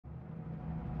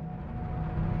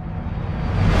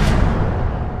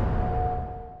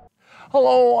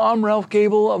Hello, I'm Ralph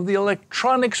Gable of the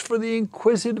Electronics for the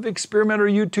Inquisitive Experimenter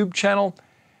YouTube channel.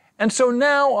 And so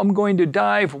now I'm going to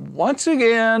dive once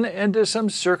again into some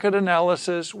circuit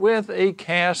analysis with a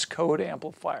CASCODE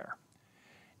amplifier.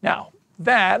 Now,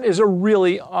 that is a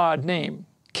really odd name,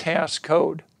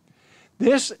 CASCODE.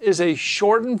 This is a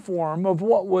shortened form of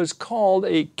what was called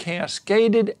a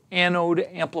cascaded anode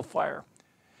amplifier.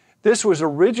 This was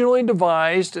originally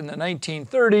devised in the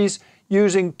 1930s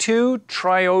using two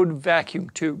triode vacuum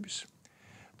tubes.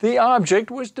 The object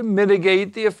was to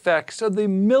mitigate the effects of the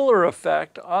Miller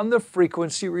effect on the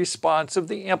frequency response of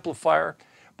the amplifier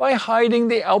by hiding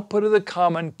the output of the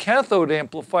common cathode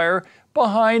amplifier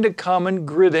behind a common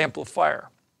grid amplifier.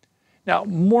 Now,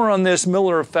 more on this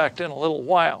Miller effect in a little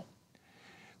while.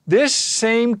 This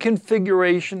same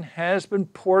configuration has been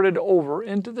ported over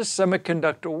into the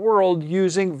semiconductor world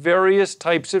using various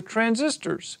types of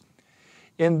transistors.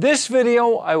 In this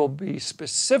video, I will be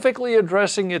specifically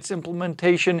addressing its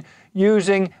implementation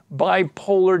using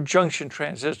bipolar junction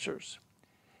transistors.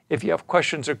 If you have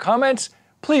questions or comments,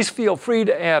 please feel free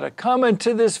to add a comment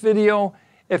to this video.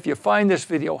 If you find this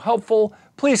video helpful,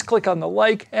 please click on the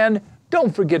like and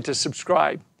don't forget to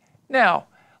subscribe. Now,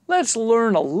 let's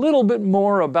learn a little bit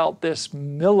more about this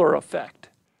Miller effect.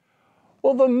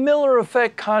 Well, the Miller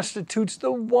effect constitutes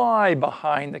the why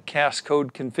behind the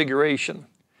CASCODE configuration.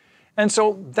 And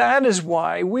so that is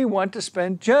why we want to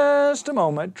spend just a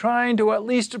moment trying to at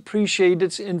least appreciate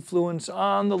its influence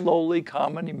on the lowly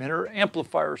common emitter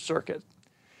amplifier circuit.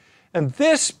 And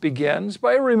this begins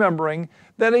by remembering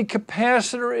that a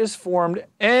capacitor is formed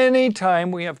anytime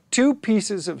we have two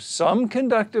pieces of some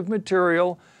conductive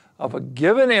material of a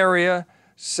given area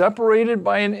separated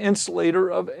by an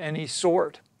insulator of any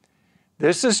sort.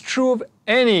 This is true of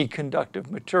any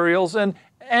conductive materials and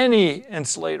any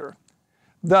insulator.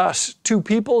 Thus, two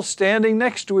people standing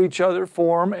next to each other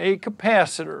form a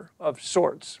capacitor of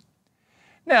sorts.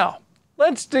 Now,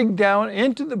 let's dig down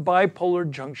into the bipolar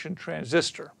junction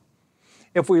transistor.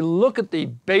 If we look at the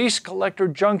base collector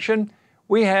junction,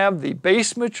 we have the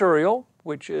base material,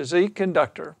 which is a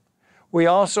conductor. We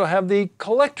also have the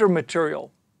collector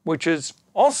material, which is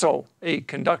also a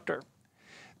conductor.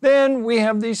 Then we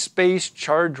have the space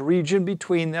charge region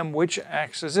between them, which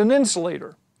acts as an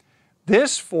insulator.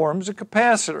 This forms a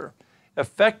capacitor,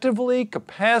 effectively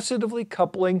capacitively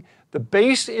coupling the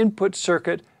base input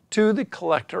circuit to the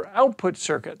collector output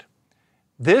circuit.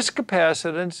 This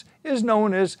capacitance is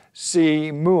known as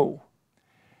C mu.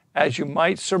 As you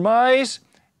might surmise,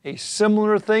 a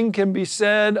similar thing can be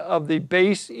said of the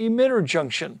base emitter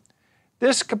junction.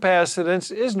 This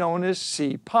capacitance is known as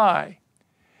C pi.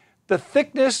 The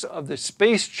thickness of the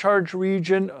space charge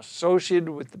region associated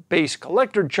with the base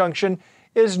collector junction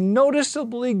is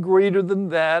noticeably greater than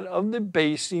that of the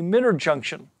base emitter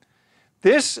junction.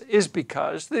 This is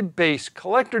because the base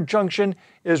collector junction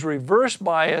is reverse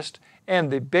biased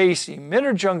and the base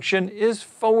emitter junction is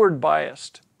forward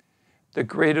biased. The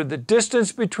greater the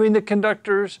distance between the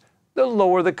conductors, the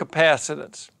lower the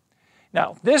capacitance.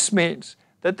 Now, this means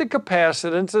that the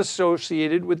capacitance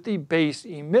associated with the base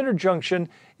emitter junction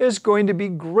is going to be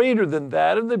greater than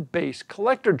that of the base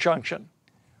collector junction.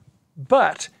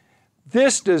 But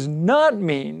this does not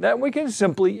mean that we can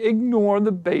simply ignore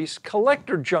the base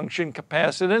collector junction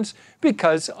capacitance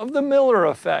because of the Miller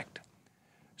effect.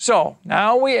 So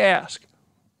now we ask,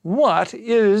 what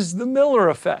is the Miller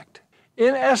effect?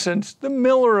 In essence, the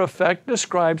Miller effect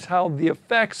describes how the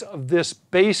effects of this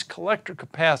base collector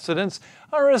capacitance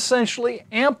are essentially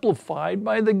amplified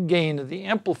by the gain of the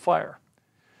amplifier.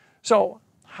 So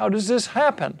how does this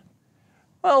happen?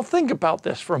 Well, think about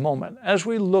this for a moment as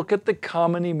we look at the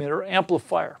common emitter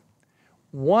amplifier.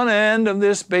 One end of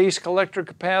this base collector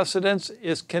capacitance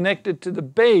is connected to the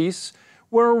base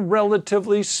where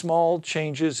relatively small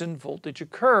changes in voltage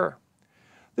occur.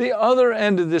 The other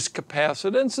end of this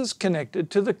capacitance is connected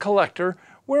to the collector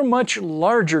where much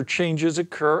larger changes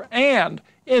occur and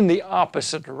in the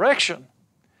opposite direction.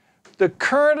 The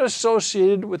current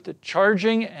associated with the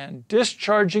charging and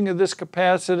discharging of this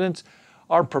capacitance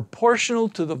are proportional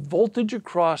to the voltage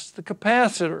across the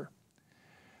capacitor.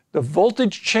 The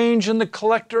voltage change in the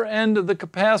collector end of the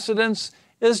capacitance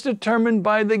is determined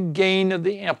by the gain of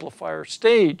the amplifier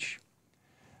stage.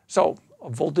 So a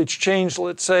voltage change,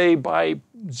 let's say by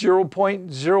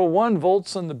 0.01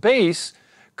 volts on the base,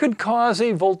 could cause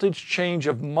a voltage change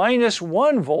of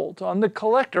 -1 volt on the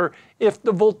collector if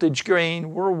the voltage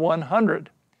gain were 100.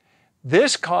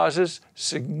 This causes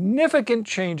significant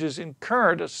changes in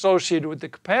current associated with the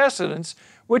capacitance,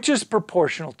 which is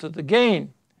proportional to the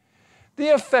gain.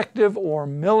 The effective or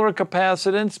Miller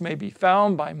capacitance may be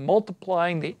found by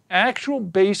multiplying the actual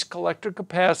base collector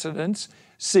capacitance,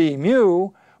 C mu,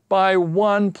 by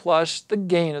 1 plus the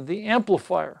gain of the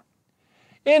amplifier.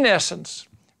 In essence,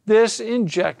 this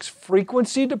injects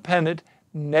frequency-dependent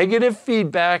negative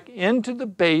feedback into the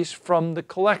base from the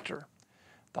collector.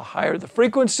 The higher the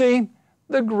frequency,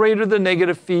 the greater the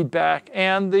negative feedback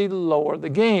and the lower the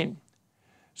gain.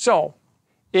 So,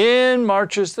 in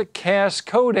marches the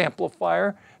CASCODE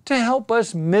Amplifier to help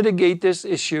us mitigate this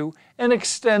issue and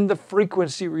extend the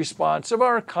frequency response of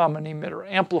our common emitter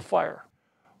amplifier.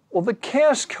 Well, the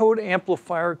CASCODE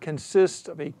Amplifier consists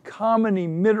of a common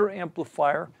emitter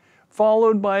amplifier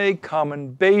followed by a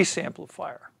common base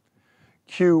amplifier.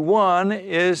 Q1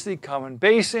 is the common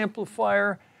base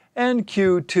amplifier and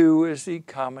Q2 is the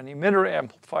common emitter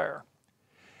amplifier.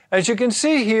 As you can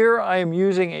see here, I am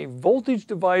using a voltage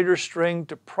divider string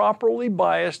to properly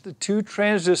bias the two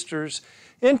transistors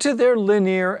into their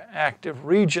linear active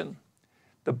region.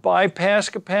 The bypass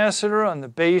capacitor on the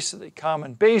base of the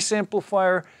common base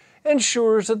amplifier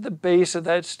ensures that the base of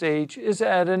that stage is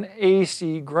at an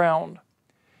AC ground.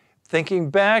 Thinking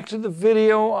back to the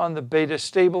video on the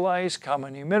beta-stabilized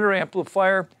common emitter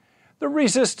amplifier, the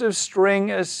resistive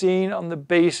string as seen on the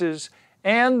bases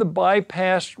and the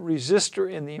bypassed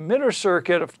resistor in the emitter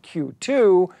circuit of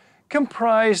Q2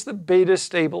 comprise the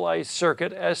beta-stabilized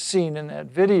circuit as seen in that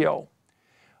video.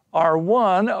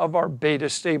 R1 of our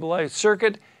beta-stabilized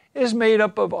circuit is made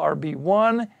up of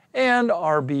RB1 and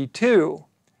RB2.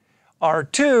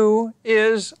 R2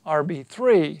 is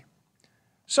RB3.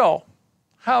 So,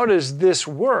 how does this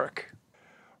work?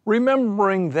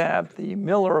 Remembering that the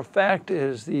Miller effect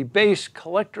is the base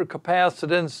collector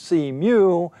capacitance C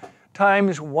mu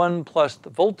times 1 plus the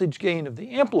voltage gain of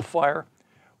the amplifier,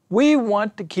 we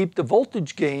want to keep the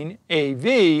voltage gain,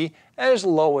 AV, as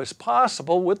low as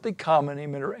possible with the common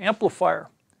emitter amplifier.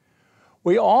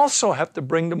 We also have to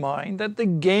bring to mind that the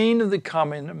gain of the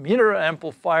common emitter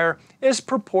amplifier is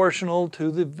proportional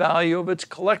to the value of its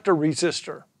collector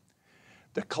resistor.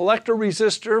 The collector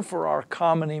resistor for our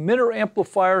common emitter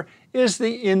amplifier is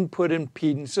the input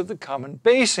impedance of the common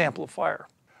base amplifier.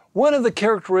 One of the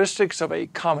characteristics of a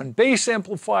common base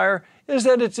amplifier is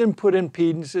that its input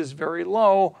impedance is very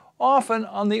low, often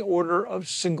on the order of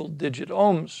single-digit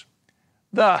ohms.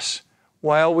 Thus,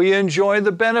 while we enjoy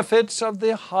the benefits of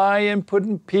the high input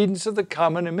impedance of the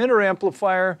common emitter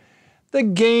amplifier, the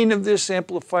gain of this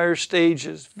amplifier stage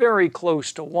is very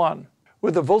close to 1.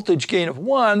 With a voltage gain of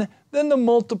 1, then the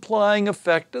multiplying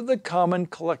effect of the common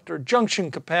collector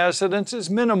junction capacitance is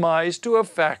minimized to a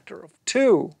factor of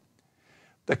 2.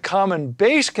 The common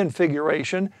base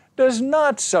configuration does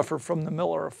not suffer from the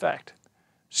Miller effect.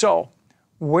 So,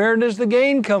 where does the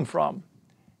gain come from?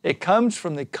 It comes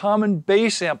from the common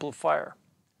base amplifier.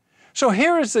 So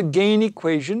here is the gain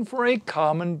equation for a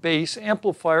common base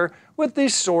amplifier with the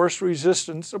source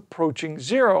resistance approaching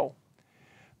 0.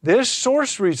 This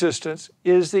source resistance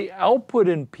is the output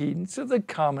impedance of the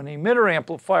common emitter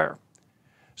amplifier.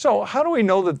 So how do we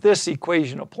know that this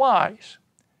equation applies?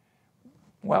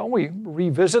 Well, we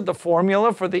revisit the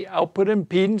formula for the output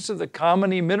impedance of the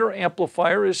common emitter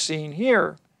amplifier as seen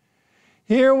here.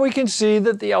 Here we can see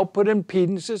that the output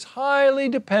impedance is highly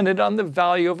dependent on the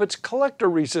value of its collector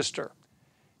resistor.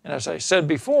 And as I said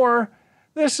before,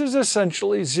 this is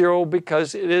essentially 0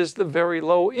 because it is the very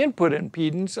low input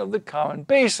impedance of the common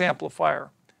base amplifier.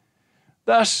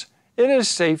 Thus, it is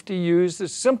safe to use the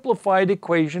simplified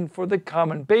equation for the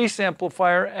common base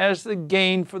amplifier as the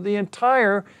gain for the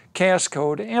entire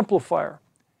CASCODE amplifier.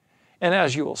 And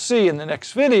as you will see in the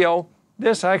next video,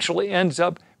 this actually ends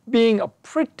up being a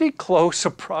pretty close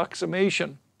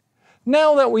approximation.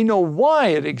 Now that we know why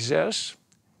it exists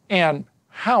and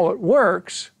how it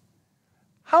works,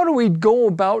 how do we go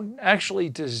about actually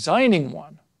designing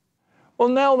one? Well,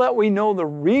 now that we know the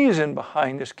reason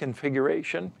behind this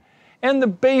configuration and the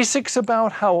basics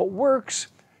about how it works,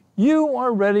 you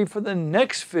are ready for the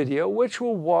next video, which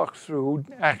will walk through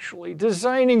actually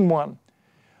designing one.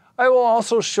 I will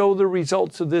also show the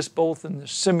results of this both in the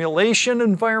simulation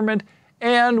environment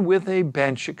and with a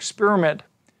bench experiment.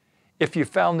 If you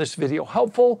found this video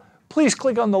helpful, please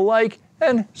click on the like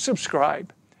and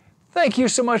subscribe. Thank you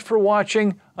so much for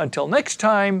watching. Until next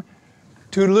time,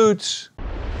 Toodle-Oots.